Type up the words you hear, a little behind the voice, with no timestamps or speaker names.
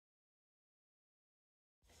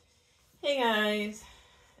Hey guys.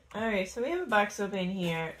 Alright, so we have a box open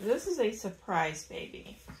here. This is a surprise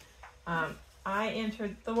baby. I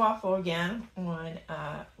entered the Waffle again on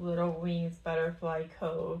Little Wings Butterfly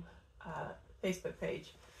Cove Facebook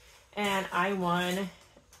page. And I won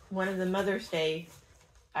one of the Mother's Day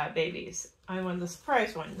babies. I won the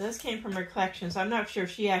surprise one. This came from her collection, so I'm not sure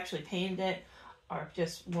if she actually painted it or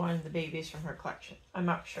just won the babies from her collection. I'm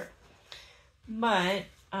not sure. But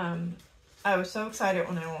I was so excited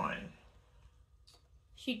when I won.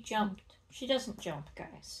 She jumped. She doesn't jump,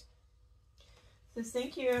 guys. So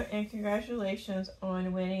thank you and congratulations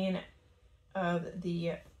on winning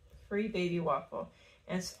the free baby waffle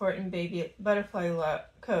and supporting baby Butterfly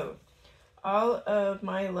Cove. All of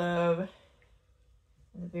my love. At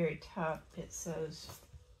the very top it says,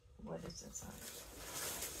 what is this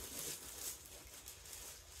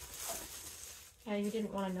on? Yeah, you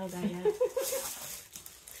didn't want to know that yet.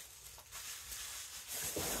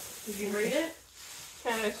 Did you read it?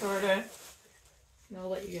 Kind of, sort of. I'll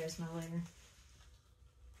let you guys know later.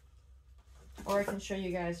 Or I can show you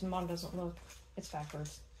guys. Mom doesn't look. It's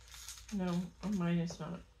backwards. No, on mine it's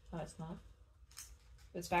not. Oh, it's not.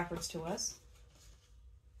 It's backwards to us.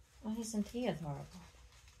 Oh, isn't he adorable?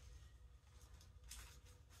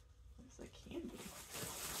 Looks like candy.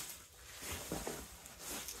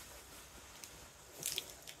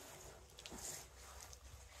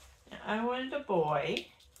 I wanted a boy.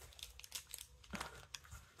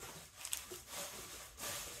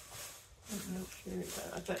 I'm not sure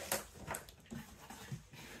about it,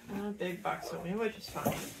 but a big box with me, which is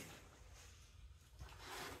fine.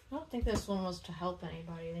 I don't think this one was to help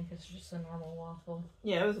anybody. I think it's just a normal waffle.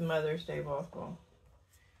 Yeah, it was a Mother's Day waffle.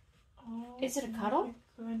 Oh, is it a cuddle?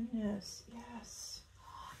 My goodness, yes.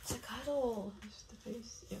 It's a cuddle. Just the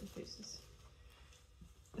face. Yeah, the faces.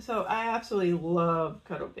 So I absolutely love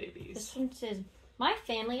cuddle babies. This one says, "My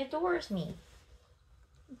family adores me."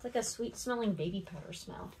 It's like a sweet smelling baby powder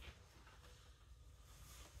smell.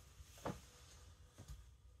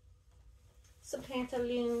 Some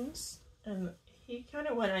pantaloons. He kind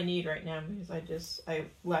of what I need right now because I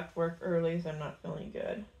left work early, so I'm not feeling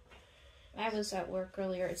good. I was at work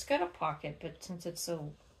earlier. It's got a pocket, but since it's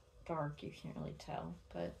so dark, you can't really tell.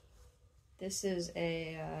 But this is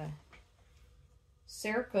a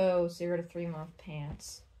Cerakoe 0 to 3 month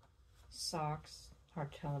pants, socks.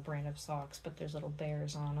 Hard to tell the brand of socks, but there's little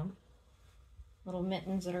bears on them. Little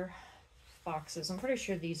mittens that are foxes. I'm pretty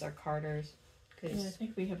sure these are Carter's. Yeah, I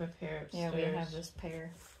think we have a pair upstairs. Yeah, we have this pair.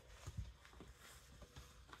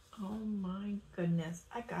 Oh my goodness.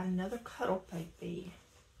 I got another cuddle baby.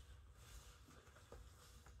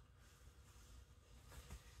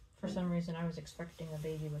 For some reason, I was expecting a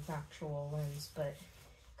baby with actual limbs, but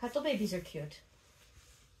cuddle babies are cute.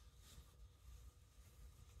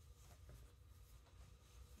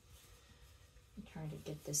 I'm trying to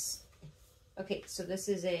get this. Okay, so this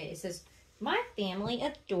is it says, "My family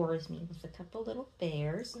adores me," with a couple little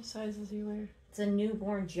bears. What size does he wear? It's a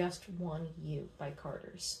newborn just 1U by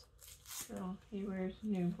Carter's. Oh, he wears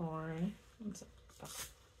newborn. And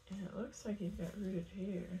it looks like he's got rooted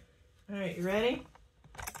hair. Alright, you ready?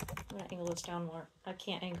 I'm gonna angle this down more. I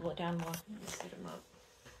can't angle it down more. Let's set him up.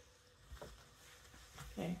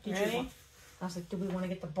 Okay, Did ready? you I was like, do we want to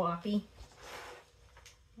get the boppy?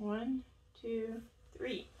 1, 2,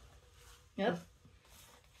 3. Yep.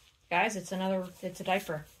 Guys, it's a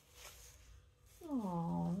diaper.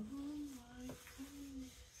 Oh my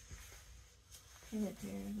goodness. Painted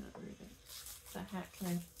hair, not rooted. The hat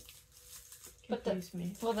can confuse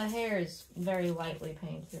me. Well, the hair is very lightly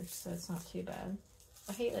painted, so it's not too bad.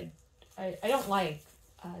 I hate, I don't like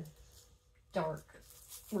dark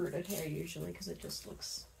rooted hair usually, because it just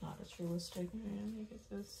looks not as realistic. Yeah, let me get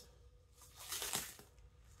this.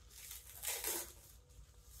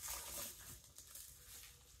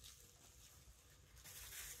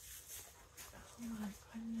 Oh my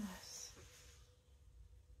goodness.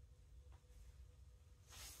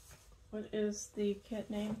 What is the kit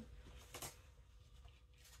name?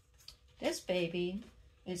 This baby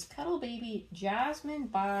is Cuddle Baby Jasmine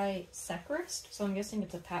by Secrist. So I'm guessing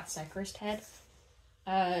it's a Pat Secrist head.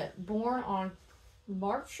 Born on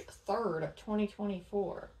March 3rd of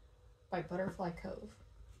 2024 by Butterfly Cove.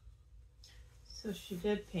 So she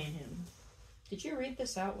did paint him. Did you read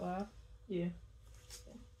this out loud? Yeah.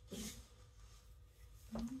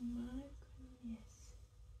 Oh my goodness.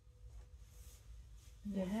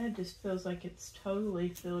 The head just feels like it's totally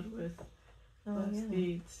filled with glass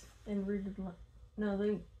beads. And rooted. No,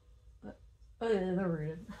 they. Oh, yeah, they're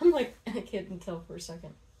rooted. I'm like, I couldn't tell for a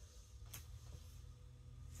second.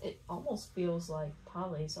 It almost feels like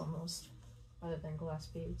polys, almost, rather than glass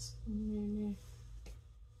beads. Mm-hmm.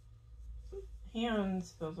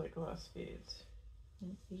 hands feels like glass beads.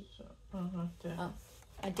 So I'll have to. Oh,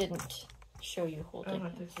 I didn't show you I'll holding.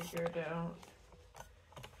 have to figure it out.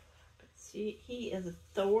 But see, he is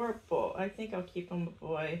adorable. I think I'll keep him a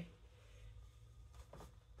boy.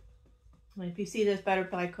 And if you see this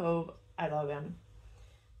Butterfly Cove, I love him.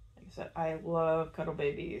 Like I said, I love cuddle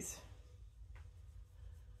babies.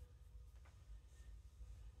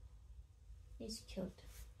 He's cute.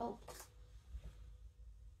 Oh.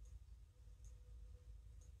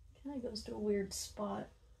 Kind of goes to a weird spot.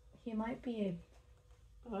 He might be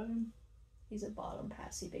he's a bottom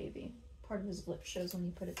passy baby. Part of his lip shows when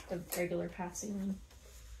you put it the regular passy in.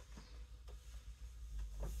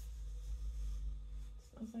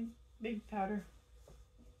 Smells like big powder.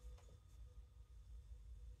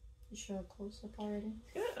 You show a close up already?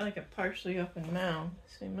 He's got like a partially open mouth,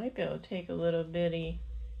 so you might be able to take a little bitty,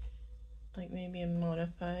 like maybe a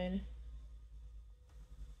modified.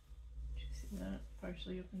 Did you see that?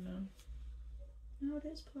 Partially open mouth. No, it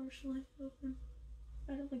is partially open.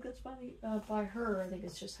 I don't think that's by her. I think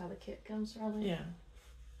it's just how the kit comes, probably. Yeah.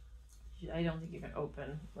 I don't think you can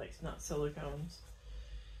open, like, it's not silicones.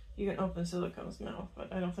 You can open silicone's mouth,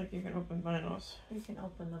 but I don't think you can open vinyl's. You can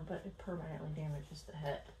open them, but it permanently damages the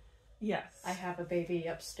head. Yes. I have a baby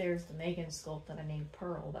upstairs, the Megan sculpt that I named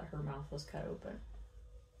Pearl, that her mouth was cut open.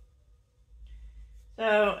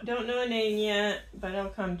 So, don't know a name yet, but it'll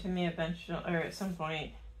come to me eventually, or at some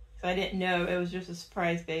point. So I didn't know, it was just a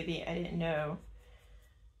surprise baby. I didn't know.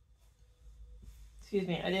 Excuse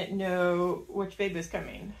me, I didn't know which baby was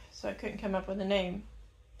coming, so I couldn't come up with a name.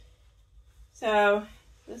 So,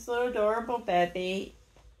 this little adorable baby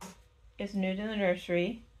is new to the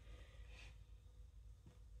nursery.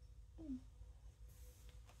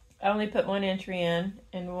 I only put one entry in,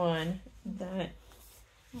 and one that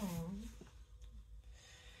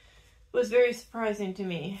was very surprising to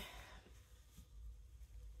me.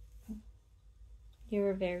 You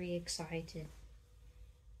were very excited.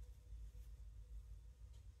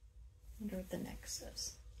 I wonder what the next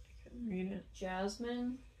says. I couldn't read it.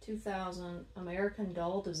 Jasmine, 2000, American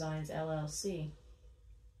Doll Designs, LLC.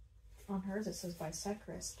 On hers it says by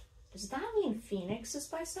Secrist. Does that mean Phoenix is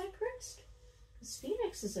by Secrist? Because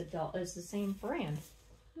Phoenix is is the same brand.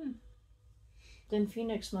 Then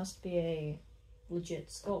Phoenix must be a legit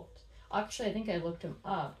sculpt. Actually, I think I looked him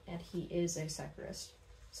up, and he is a Secrist.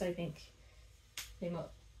 So I think they might.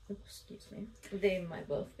 Excuse me. They might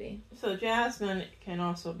both be. So Jasmine can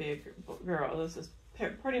also be a girl. This is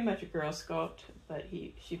pretty much a girl sculpt, but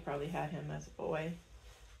she probably had him as a boy.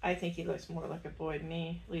 I think he looks more like a boy to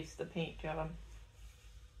me, at least the paint job.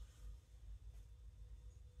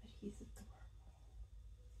 But he's adorable.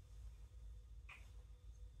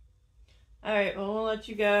 Alright, well, we'll let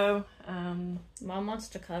you go. Mom wants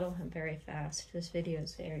to cuddle him very fast. This video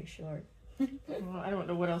is very short. Well, I don't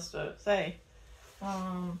know what else to say.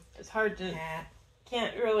 It's hard to... Cat.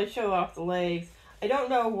 Can't really show off the legs. I don't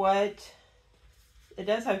know what... It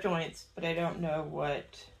does have joints, but I don't know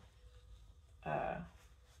what...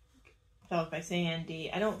 Dolls by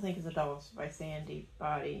Sandy. I don't think it's a Dolls by Sandy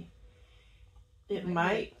body. It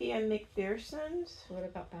might be a McPherson's. What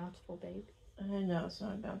about Bountiful Baby? No, it's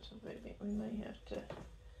not a Bountiful Baby. We might have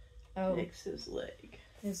to fix his leg.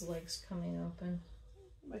 His leg's coming open.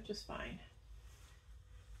 Which is fine.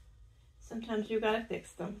 Sometimes you gotta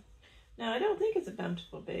fix them. No, I don't think it's a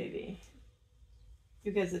Bountiful Baby.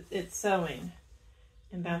 Because it's sewing.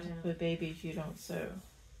 And Bountiful Babies you don't sew.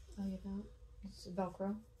 Oh, you don't? It's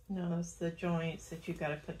Velcro? No, it's the joints that you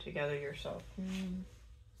gotta put together yourself.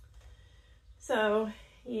 So,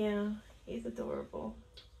 yeah, he's adorable.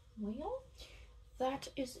 Well, that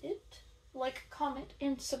is it. Like, comment,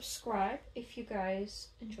 and subscribe if you guys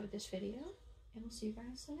enjoyed this video. And we'll see you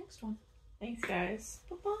guys in the next one. Thanks, guys.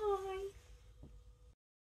 Bye-bye.